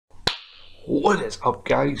What is up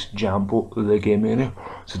guys, Jambo the Gaming here.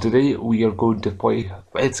 So today we are going to play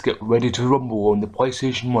Let's Get Ready to Rumble on the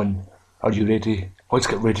PlayStation 1. Are you ready? Let's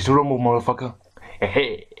get ready to rumble, motherfucker.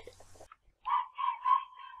 Hey.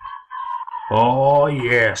 Oh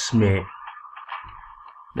yes, mate.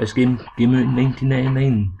 This game came out in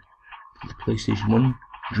 1999. PlayStation 1,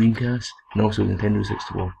 Dreamcast, and also Nintendo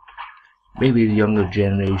 64. Maybe the younger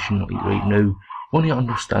generation right now won't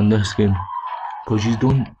understand this game, because you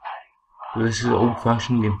don't. This is an old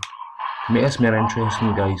fashioned game. To make this more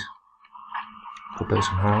interesting, guys, go put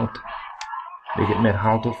some hard. Make it more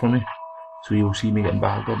harder for me, so you'll see me getting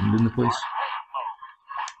backed up and doing the place.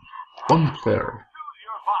 One player.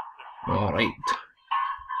 Alright.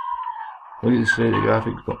 Look at this the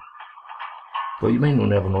graphics, but you might not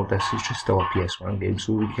never know this, it's just still a PS1 game,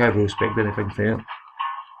 so you can't really expect anything from it.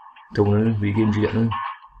 Till now, the games you get now.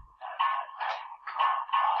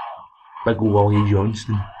 Big ol' Wally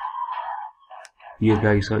Johnston. Here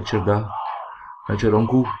guys, that's your dad. That's your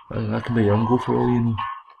uncle. That can be your uncle for all you know.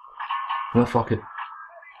 No, fuck it.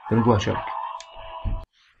 Gonna go a check.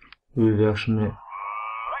 Who version it?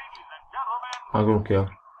 I don't care.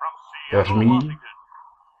 There's me.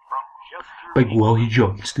 Big Wally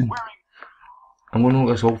Johnston. I'm gonna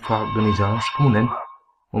look this old fart in his ass. Come on in.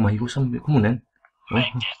 Oh my, you got something. Come on in. Oh,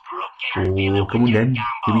 come on in,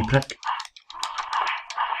 you wee prick.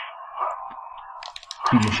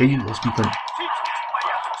 Beat the shit out of this wee cunt.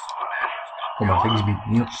 Oh my thing's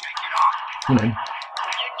beating me up. Come on in.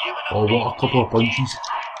 Oh, what a couple of punches.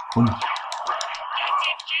 Come on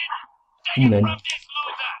in.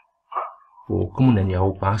 Oh, come on in, you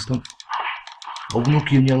old bastard. I'll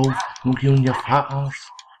knock you on your fat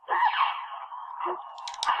ass.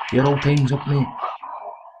 Your old time's up, mate.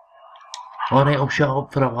 Alright, I'll shut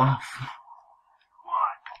up for a laugh.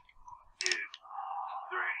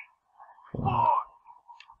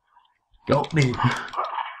 Get up, mate.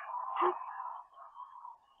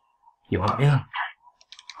 You want me?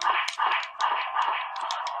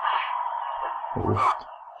 Oh.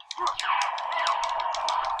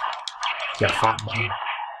 You fat man.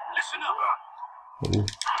 Oh.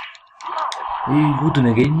 Hey, go down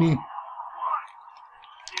again, mate.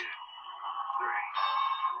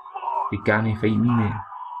 He can't fight me, mate.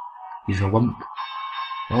 He's a wimp.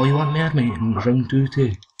 Oh, you want me, mate? In round 2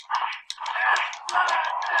 too.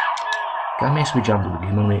 Can't mess with Jambo the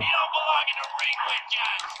Gamer, mate.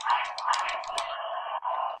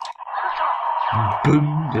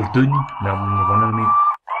 Boom, they're done. Now I'm the winner,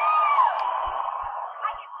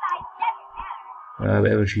 mate.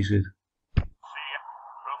 Whatever she said.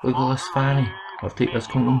 Look at this fanny. I'll take this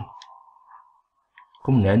company.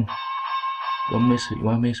 Come on in. You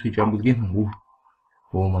wanna mess with Jambo the Gamer?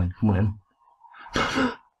 Oh man, come on in.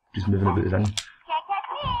 Just moving about the ring.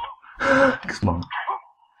 Come on.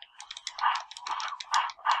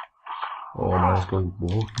 Oh man, this guy's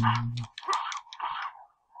walking.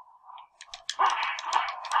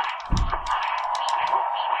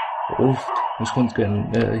 Oh, this one's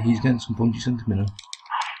getting, he's getting some punches into me now.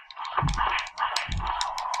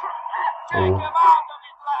 Oh.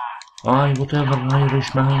 Aye, whatever,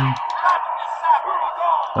 Irish man.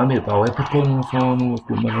 I made a leopard going on the floor, no, I've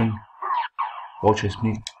got my ring. Watch this,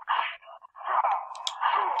 mate.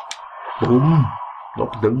 Boom!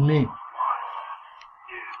 Lock down, mate.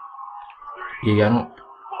 You're getting up.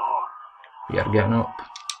 You're getting up.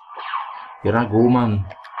 You're a go, man.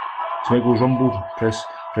 So I go rumble. Press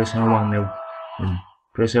L1 now. And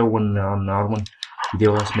press L1 on the R1. You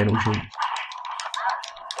deal with this mental shit.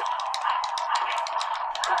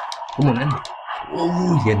 Come on in.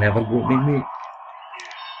 Oh, you never got me, mate.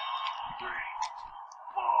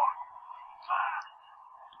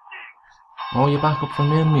 Oh, you're back up from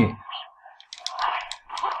there, mate.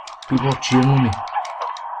 People are cheering on me.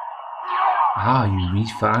 Ah, you wee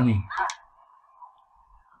fanny.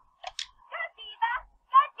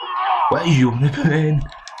 What are you on about then?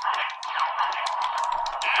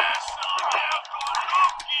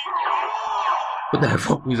 What the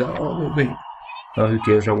fuck was that all about, mate? Oh, who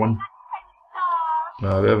cares, I won.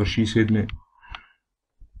 Whatever she said, mate.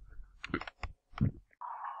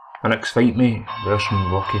 Our next fight, mate,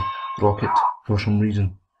 version Rocket, for some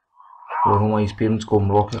reason. I don't know why his parents call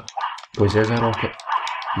him Rocket. Because there's a rocket.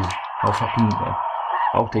 I'll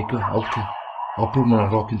take it, I'll put him on a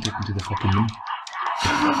rocket and take him to the fucking moon.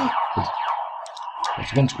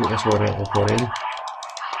 It's going to split this already.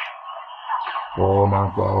 Oh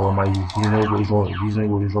man, oh my, he's not got his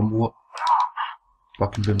rumble up.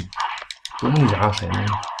 Fucking didn't. Don't know his ass anyway.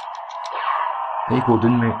 There you go,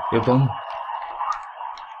 done, mate, you're done.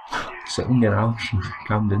 Sit on your ass and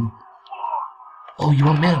calm down. Oh, you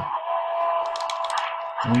want me?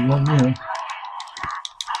 Oh, you want me?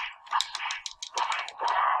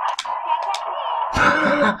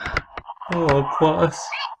 Oh, class.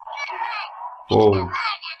 Oh.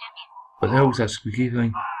 What the hell's that squeaky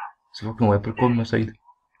thing? It's a fucking leprechaun on my side.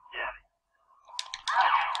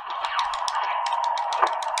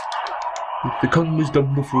 The cunt was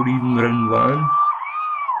done before even round one.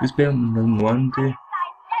 It's better than round one too.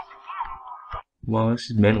 Wow, this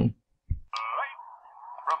is mental.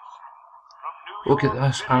 Look at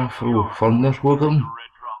this afro thunder, look at him.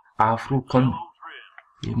 Afro cunt.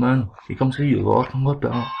 Yeah man, he comes here you lot, I'm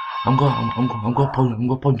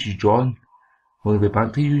gonna punch his jaw in. We'll be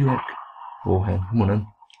back to New York. Oh hen, come on in.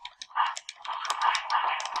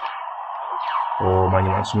 Oh man,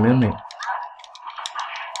 you want some more mate?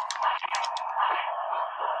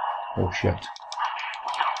 Oh shit.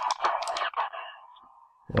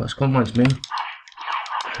 Well, this cunt wants me.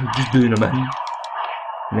 Just doing him in.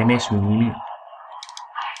 And they mess with me mate.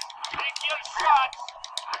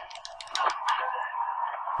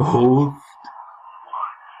 Oh.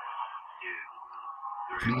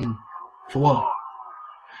 For what?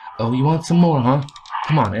 Oh, you want some more, huh?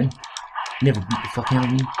 Come on in. Never beat the fuck out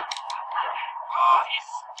of me.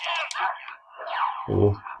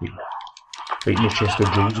 Oh, right in the chest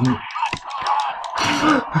of drills, mate.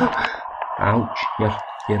 Ouch.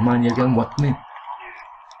 Yeah, man, you're getting whipped, mate.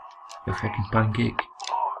 You fucking pancake.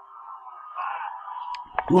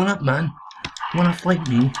 Go on up, man. You wanna fight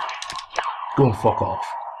me? Go and fuck off.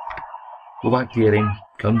 Go back to your own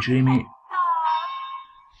country, mate.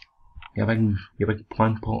 You big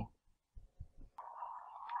plant pot.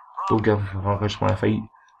 Don't give a fuck, I just wanna fight.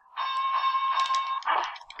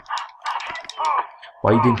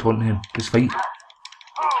 Why didn't taunt him? Just fight.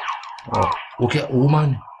 Oh, look at oh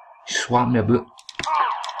man. He slapped me about.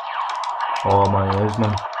 Oh man, he is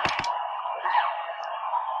man.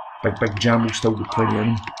 Big Jambo still got plenty in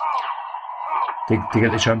him. To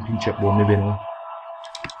get the championship one, maybe no.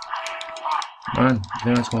 Man,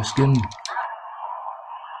 then that's my skin.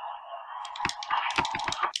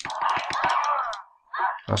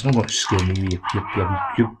 That's not going to scare me,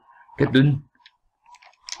 you. Get down.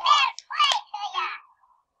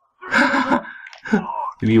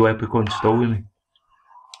 The wee leprechaun still with me.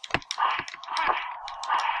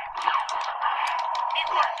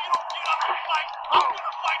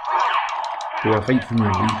 Do I fight for me?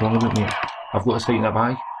 What are you talking about, mate? I've got to fight in that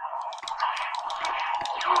bag.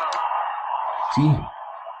 See?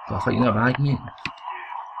 Got to fight in that bag, mate.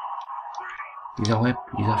 He's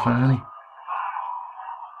a fanny.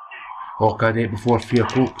 Oh, can I do it before 3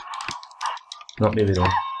 o'clock? Not maybe though.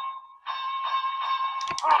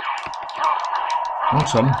 Want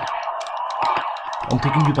some? I'm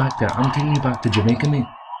taking you back to Jamaica, mate.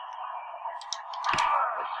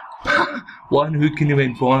 One hook and he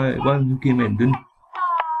went for it, one hook and he went down.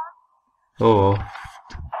 Oh.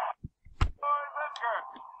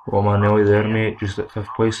 Oh man, nearly there, mate, just at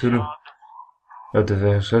 5th place now. Out of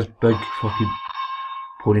this big fucking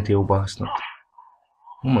ponytail bastard.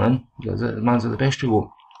 Oh man, man's at the best you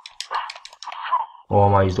got. Oh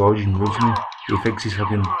my, he's dodging, moves me. He thinks he's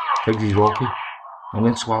Rocky. I'm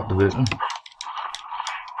going to slap the boot him.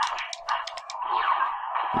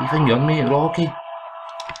 What do you think you're, mate, Rocky?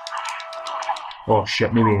 Oh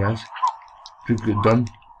shit, maybe he is. Pretty good done.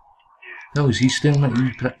 How is he staring at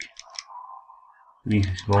you, prick? Wee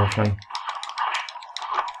small thing.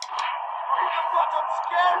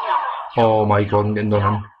 Oh my god, I'm getting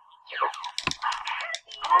done in.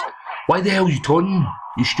 Why the hell are you taunting?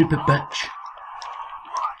 You stupid bitch.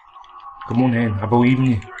 Come on then, I believe in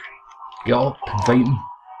you. Get up and fight him.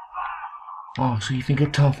 Oh, so you think you're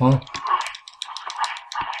tough, huh?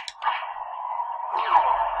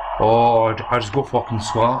 Oh, I just got fucking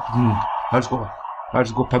slapped. I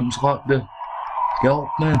just got pimp slapped there. Get up,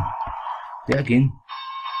 man. Do it again.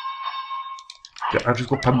 I just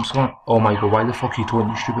got pimp slapped. Oh my god, why the fuck are you taunting,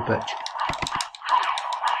 you stupid bitch?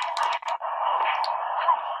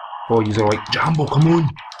 Oh, you're like, Jambo, come on.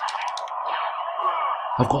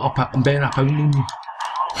 I'm betting a pound on you.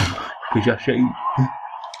 Cause you're shit.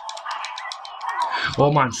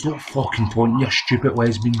 Oh man, stop fucking taunting, you stupid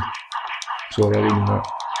lesbian. Sorry, I didn't mean that.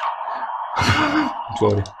 I'm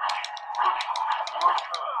sorry.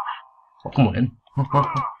 Oh, come on in.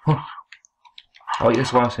 I like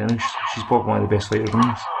this last sentence, she's probably one of the best fighters in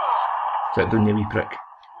this. Sit down, you wee prick.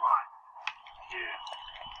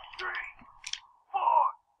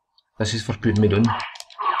 This is for putting me down.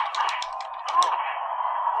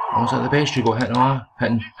 Oh, is that the best you got hitting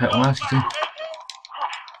last season?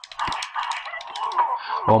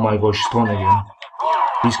 Oh my god, she's taunting again.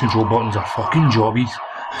 These control buttons are fucking jobbies.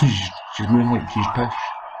 She's moving like she's pissed.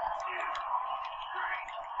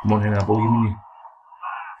 Come on then, I believe in you.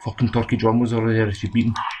 Fucking turkey drum was already there, she beat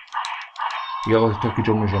him. You got all the trucky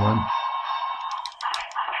drummers, your man.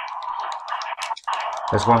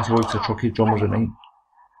 That's why I say it's a trucky drummers at night.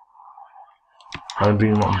 I'm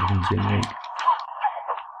bringing them up and saying night.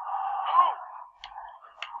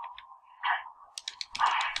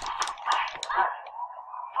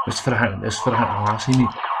 This for hitting a lassie, mate.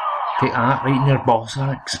 Take that right in your ball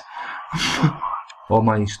sacks. Oh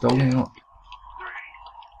man, he's still getting up.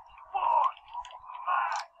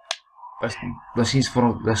 This is for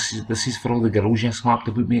all the girls you slapped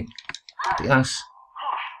about, mate. Take this.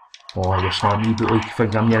 Oh, you're slapping me about like you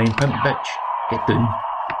think I'm your own pimp, bitch. Get down.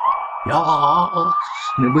 Yes!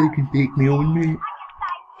 Nobody can take me on, mate.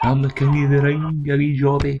 I'm the king of the ring, you wee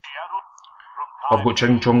jobby. I've got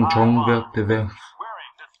ching chong chong verse to verse.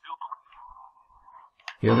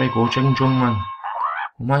 Here I go, ching chong, man.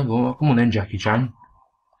 Oh my god, come on in, Jackie Chan.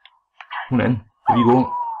 Come on in, here you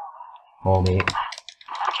go. Oh, mate.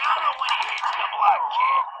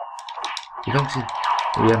 You think so?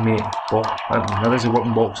 Yeah, mate. That is a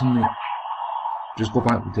working boxing, mate. Just go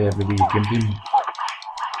back to the way you came to me.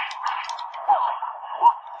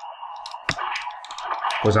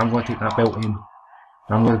 Because I'm going to take that belt in.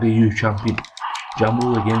 I'm going to be you champion.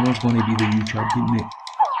 Jambo again was going to be the you champion, mate.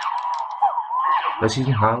 This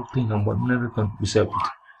isn't hard thing, I'm winning everything. Except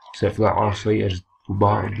for that last fight, I just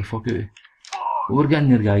battered the fuck out of it. But we're getting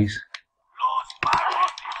there, guys.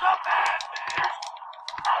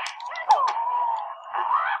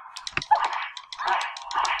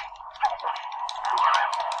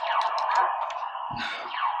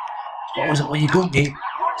 What was it where you go, mate?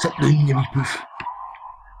 Sit down, you wee poof.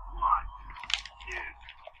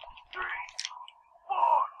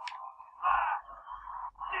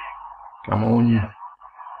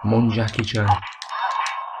 Come on, Jackie Chan.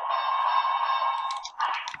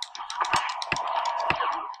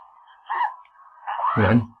 Come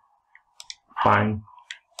on. Bang.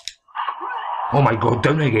 Oh my god,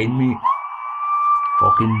 down again, mate.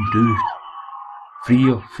 Fucking dude. Three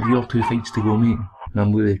or two fights to go, mate. And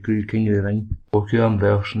I'm with the crew king of the ring. Okay, I'm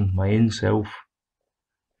versing my own self.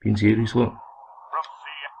 Being serious, look.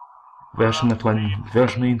 Versing my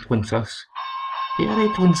own twin sis. Yeah,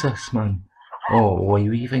 right, twin sis, man. Oh, what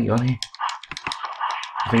do you think, honey?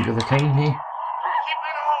 You think you're the king, hey?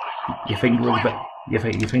 You think you're the bit? You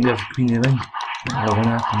think you're the queen of the ring? I'm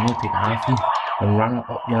gonna have to not take half you and run it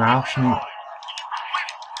up your arse, mate.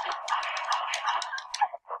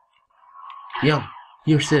 Yo,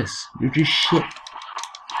 here sis, you're just shit.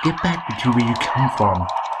 Get back to where you come from.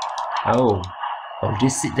 Oh,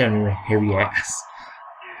 just sit down in your hairy ass.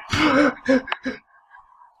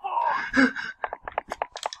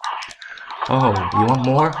 Oh, you want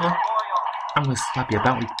more, huh? I'm gonna slap you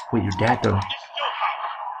about like what your dad done.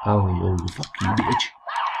 Oh, fuck you, bitch.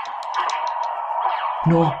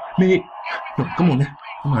 No, mate. No, come on, man.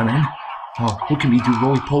 Come on, man. Oh, look at me do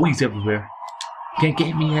roly-polies everywhere. Can't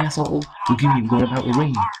get me, asshole. Look at me going about the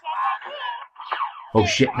ring. Oh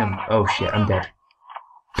shit, I'm dead.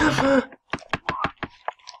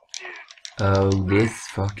 Oh, this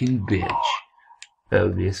fucking bitch. Oh,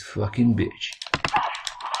 this fucking bitch.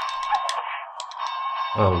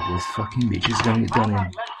 Oh, this fucking bitch is gonna get done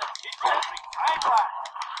in.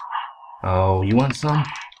 Oh, you want some?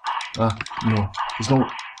 No. It's no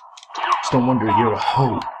wonder you're a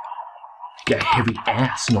hoe. You got a heavy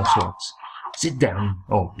ass and all sorts. Sit down.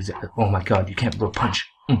 Oh my god, you can't throw a punch.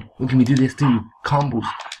 Look at me do this too. Combos.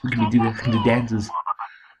 Look at me do this. I can do dances.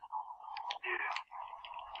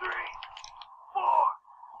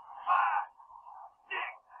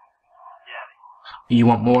 You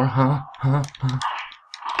want more, huh?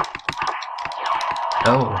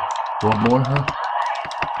 Oh, you want more,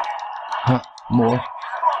 huh? More.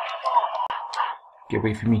 Get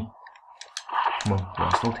away from me. Come on, yeah,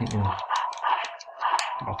 still take me off.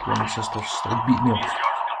 My twin sister still beat me off.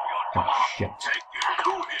 Oh shit.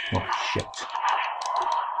 Oh shit.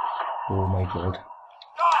 Oh my god.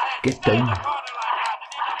 Get down.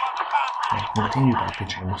 I'm gonna take you back to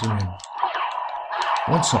Chinatown then.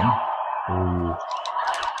 Want some? Oh.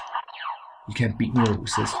 You can't beat me out,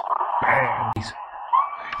 sis. Bang!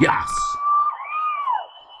 Yes!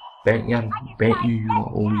 Bet you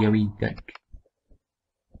oh yeah wee dick.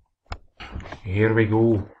 Here we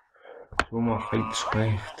go. 2 more fights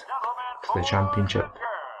left to the championship.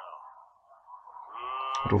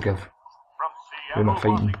 What'll give? Who am I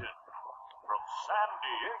fighting?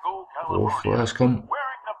 Oh, for this cunt.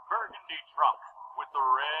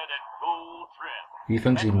 He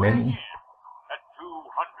thinks he's mental.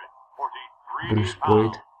 Bruce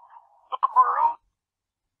Boyd.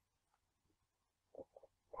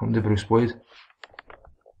 I'm the Bruce Boyd.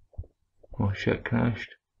 Oh shit,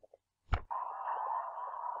 crashed.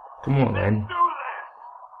 Come on then.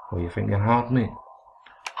 Oh, you think you're hard, mate?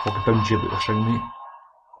 I'll punch you about the string,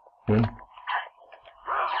 mate.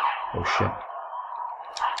 Oh shit.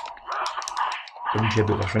 Punch you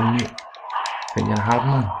about the string, mate. Think you're hard,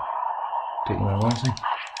 man? Taking a lassie.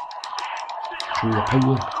 Show the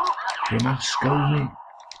power. You're my skill, mate.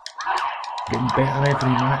 Getting better every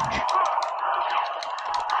match.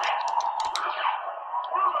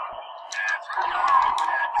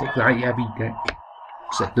 Take that, you wee dick.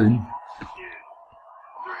 Sit down.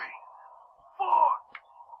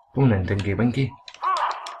 Come on then, Tinky Winky.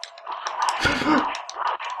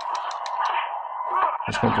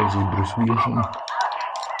 This can't try to say Bruce Lee or something.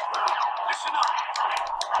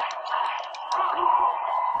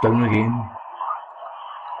 Down again.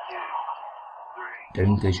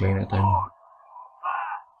 Down to Chinatown.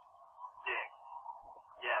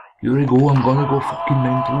 Here we go, I'm gonna go fucking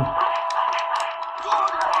mental.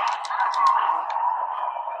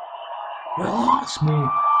 Relax, mate.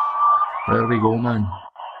 There we go, man.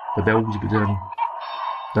 The bell's begun.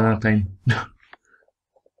 Dinner time.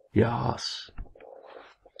 Yes.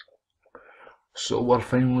 So we're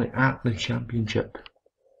finally at the championship.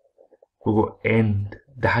 We've got End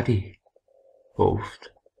Daddy involved.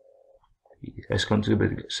 This country's about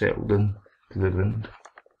to get settled in to the ground.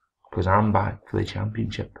 Because I'm back for the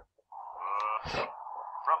championship.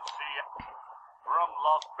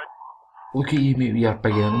 Look at you, mate, with your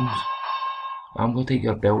big arms. I'm gonna take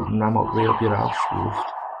your belt and I'm up right up your arse, wolf.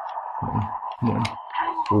 Come on, come on.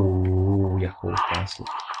 Oh, you close bastard.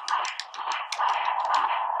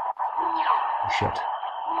 Oh, shit.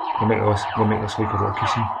 We'll make this like a rocky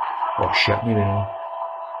scene. Oh shit, maybe no.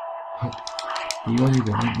 You want to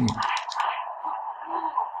be like me?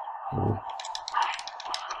 Oh.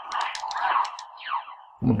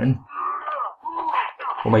 Come on in.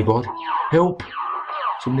 Oh my god. Help!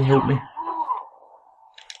 Somebody help me.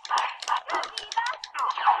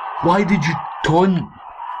 Why did you taunt?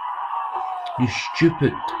 You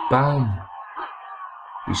stupid bam.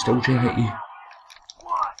 He's still trying to hit you.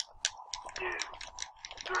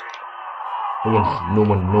 No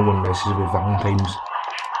one messes with Valentine's.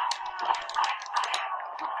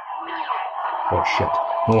 Oh shit.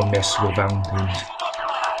 No one messes with Valentine's.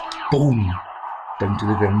 Boom! Down to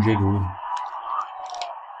the ground you go.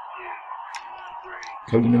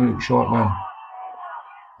 Counting them out short, man.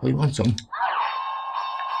 Oh, you want some?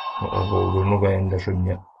 Oh, we're not going to end this room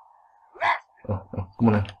yet. Come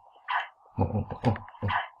on in.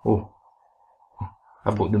 Oh.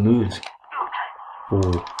 I've got the moves.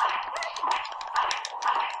 Oh.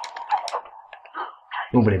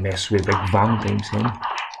 Nobody mess with big Valentine's son.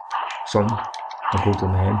 I'll go to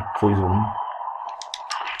the head for his own.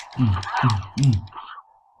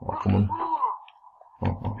 Oh, come on.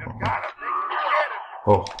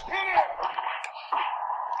 Oh.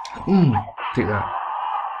 Take that.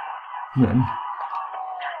 Man.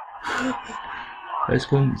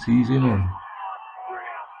 This one's easy, man.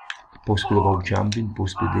 Possibly world champion,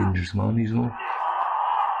 possibly dangerous man, you know.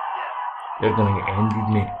 They're gonna get ended,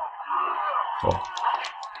 mate. Oh.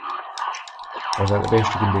 Is that the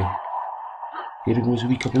best you can do? Here it goes, a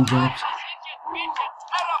wee couple jabs.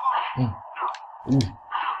 Ooh.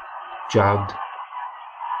 Jabbed.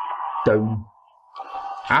 Down.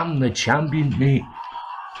 I'm the champion, mate.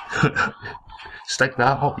 Stick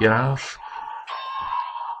that up your arse.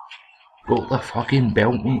 Got the fucking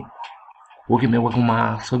belt, mate. Look at me wiggle my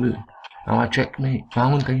arse about. I'm a chick, mate.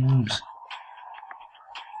 Valentine's.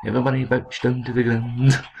 Everybody bitch down to the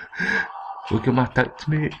ground. Look at my tits,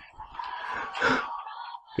 mate.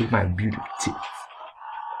 Look at my beautiful tits.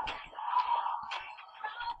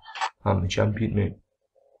 I'm the champion, mate.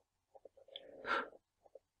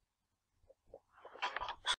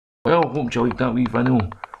 Well, hope you liked that wee video.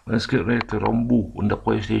 Let's get ready to rumble on the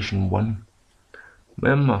PlayStation 1.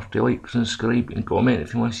 Remember to like, subscribe and comment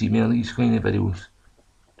if you want to see more of these kind of videos.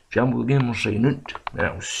 Jambo Gamer signing out, and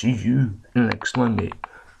I'll see you in the next one, mate.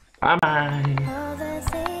 Bye bye! All the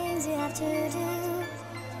things you have to do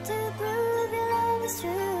to prove your love is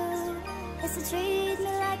true is to treat me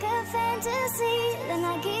like a fantasy, then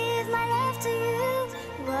I give my love to you.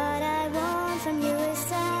 What